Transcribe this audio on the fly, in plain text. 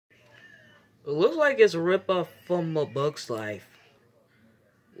It looks like it's a ripoff from A Bug's Life.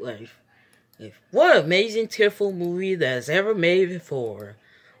 What amazing, tearful movie that's ever made before.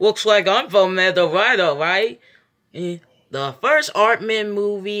 Looks like I'm from the writer, right? The first Artman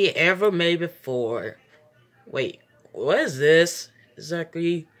movie ever made before. Wait, what is this?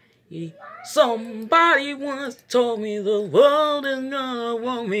 Exactly. Somebody once told me the world is gonna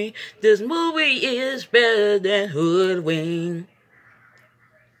want me. This movie is better than Hoodwink.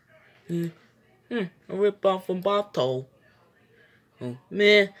 A ripoff from Bottle. Oh,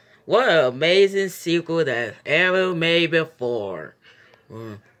 man, what an amazing sequel that's ever made before.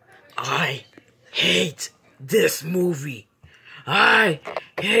 I hate this movie. I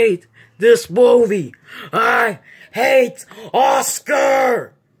hate this movie. I hate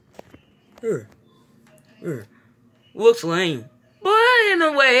Oscar. Looks lame. But in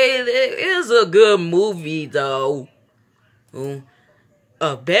a way, it is a good movie, though.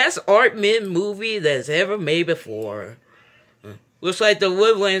 A best Artman movie that's ever made before. Looks like the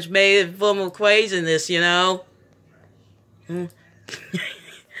Woodlands made it full of craziness, you know?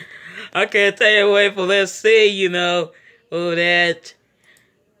 I can't stay away from that scene, you know? Oh, that.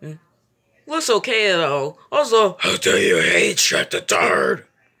 Looks okay, though. Also, how do you hate Shut the Third?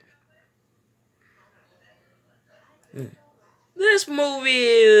 This movie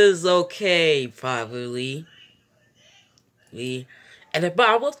is okay, probably. And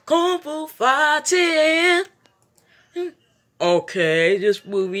about what's Kung Fu fighting. Okay, this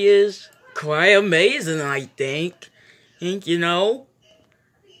movie is quite amazing, I think. You know?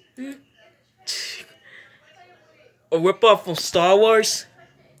 A ripoff from Star Wars?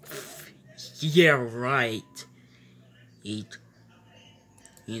 Yeah, right. Looks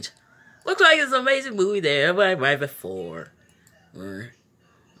like it's an amazing movie there, right before.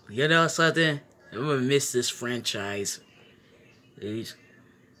 You know something? I'm gonna miss this franchise.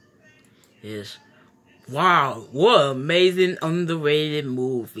 Wow, what an amazing underrated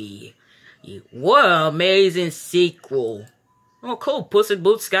movie. What an amazing sequel. Oh, cool. Puss in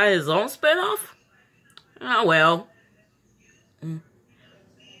Boots got his own spinoff? Oh, well.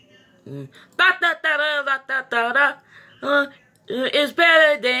 It's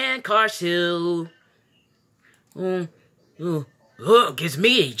better than Cars 2. Look, it's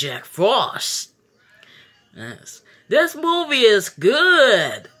me, Jack Frost. Yes. This movie is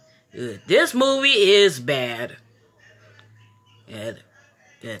good. This movie is bad. And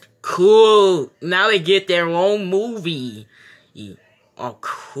cool. Now they get their own movie. Oh,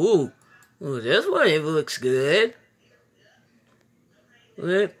 cool. Oh, this one, it looks good.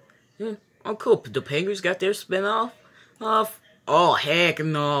 Oh, cool. The Penguins got their spinoff. Oh, heck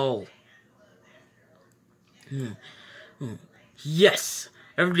no. Yes.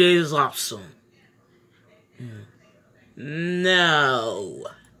 Every day is awesome. No.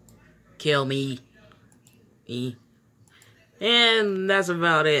 Kill me. And that's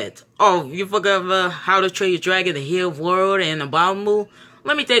about it. Oh, you forgot about How to Train Your Dragon, The Hidden World, and Abominable?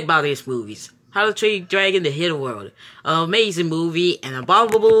 Let me think about these movies. How to Train Your Dragon, The Hidden World. Amazing movie, and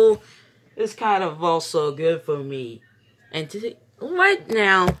Abominable is kind of also good for me. And right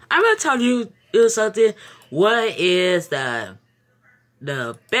now, I'm going to tell you something. What is the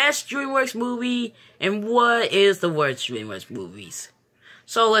best DreamWorks movie, and what is the worst DreamWorks movies?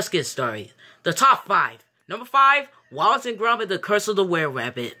 So let's get started. The top 5. Number 5, Wallace and Gromit: The Curse of the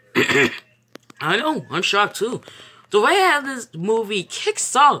Were-Rabbit. I know, I'm shocked too. The way how this movie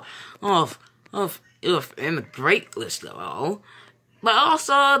kicks off in a great list of all, but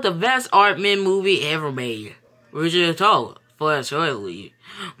also the best Artman movie ever made. Originally told, Flash early.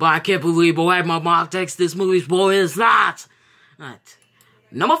 But I can't believe why my mom takes this movie's boy is not.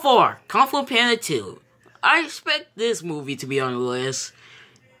 Number 4, Kung Fu Panda 2. I expect this movie to be on the list.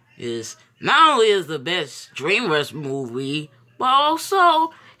 Is not only is the best DreamWorks movie, but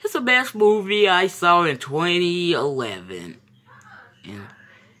also it's the best movie I saw in 2011.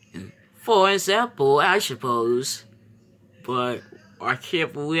 And for example, I suppose. But I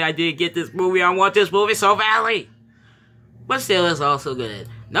can't believe I didn't get this movie. I want this movie so badly. But still, it's also good.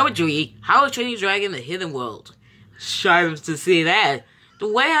 Number 3, How to Train Your Dragon: The Hidden World. Shocked to see that. The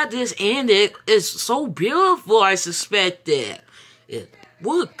way I just ended is so beautiful, I suspected.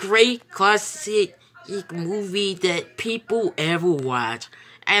 What a great classic movie that people ever watch.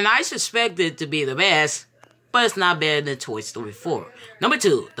 And I suspect it to be the best, but it's not better than Toy Story 4. Number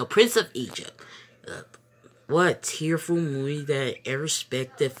 2, The Prince of Egypt. What a tearful movie that I ever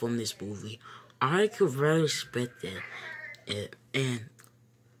expected from this movie. I could really expect it. And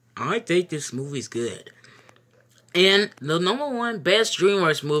I think this movie's good. And the number 1 best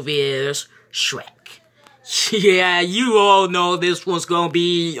DreamWorks movie is Shrek. Yeah, you all know this one's gonna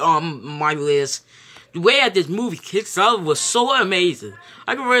be on my list. The way that this movie kicks off was so amazing.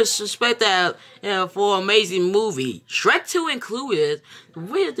 I can respect that for an amazing movie. Shrek 2 included. The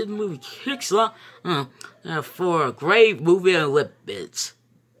way that this movie kicks off for a great movie in lip bits.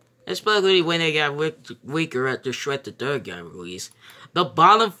 Especially when they got weaker after Shrek the 3rd got released. The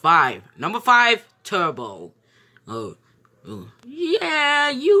bottom 5. Number 5, Turbo. Yeah,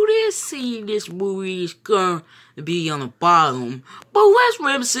 you didn't see this movie is gonna be on the bottom, but let's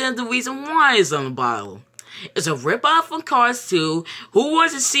represent the reason why it's on the bottom. It's a ripoff from Cars 2. Who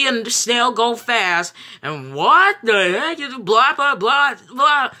wants to see a snail go fast? And what the heck is blah blah blah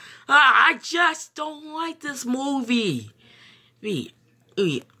blah? I just don't like this movie.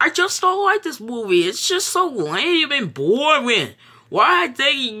 I just don't like this movie. It's just so lame and boring. Why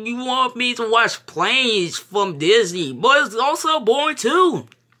think you want me to watch planes from Disney? But it's also boring too.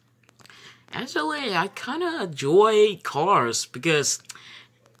 Actually, I kind of enjoy Cars because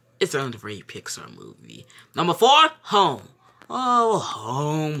it's an underrated Pixar movie. Number 4, Home. Oh,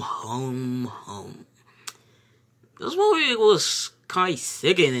 Home. This movie was kind of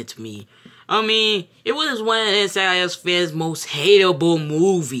sickening to me. I mean, it was one of SIS fans' most hateable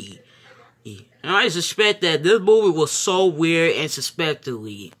movie. And I suspect that this movie was so weird and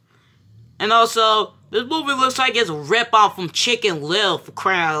suspectedly. And also, this movie looks like it's a ripoff from Chicken Little for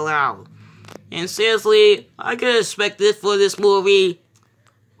crying out loud. And seriously, I could expect this for this movie,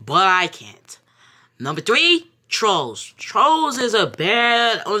 but I can't. Number 3, Trolls. Trolls is a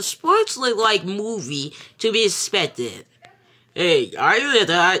bad, unsportsmanlike movie to be expected. Hey, I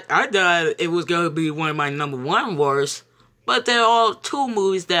thought it was going to be one of my number 1 worst. But there are 2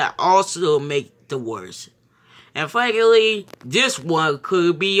 movies that also make the worst. And frankly, this one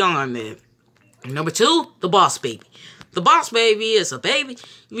could be on it. Number 2, The Boss Baby. The Boss Baby is a baby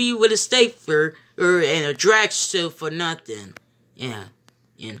with a stapler and a drag suit for nothing. Yeah.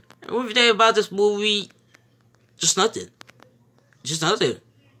 And everything about this movie, just nothing. Just nothing.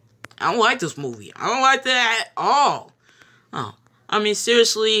 I don't like this movie. I don't like that at all. Oh, I mean,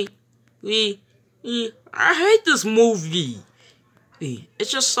 seriously, I hate this movie.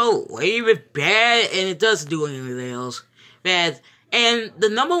 It's just so lame and bad, and it doesn't do anything else bad. And the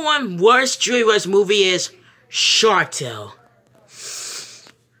number 1 worst DreamWorks movie is Shark Tale.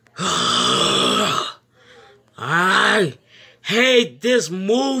 I hate this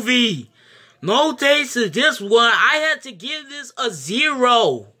movie. No thanks to this one, I had to give this a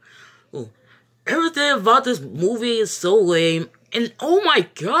 0. Everything about this movie is so lame. And oh my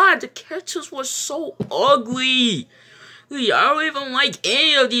god, the characters were so ugly. I don't even like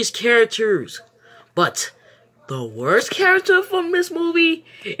any of these characters. But the worst character from this movie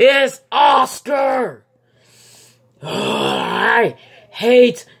is Oscar. I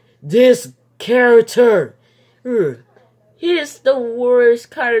hate this character. He is the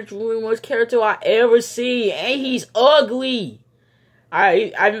worst kind of DreamWorks character I ever see, and he's ugly.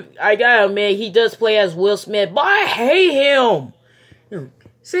 I gotta admit, he does play as Will Smith, but I hate him.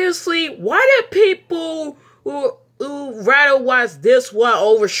 Seriously, why do people who rather watch this one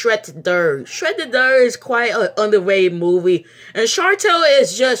over Shrek the 3rd? Shrek the 3rd is quite an underrated movie, and Shark Tale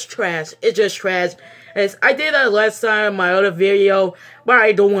is just trash. It's just trash. As I did that last time in my other video, but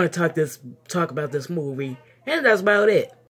I don't want to talk about this movie, and that's about it.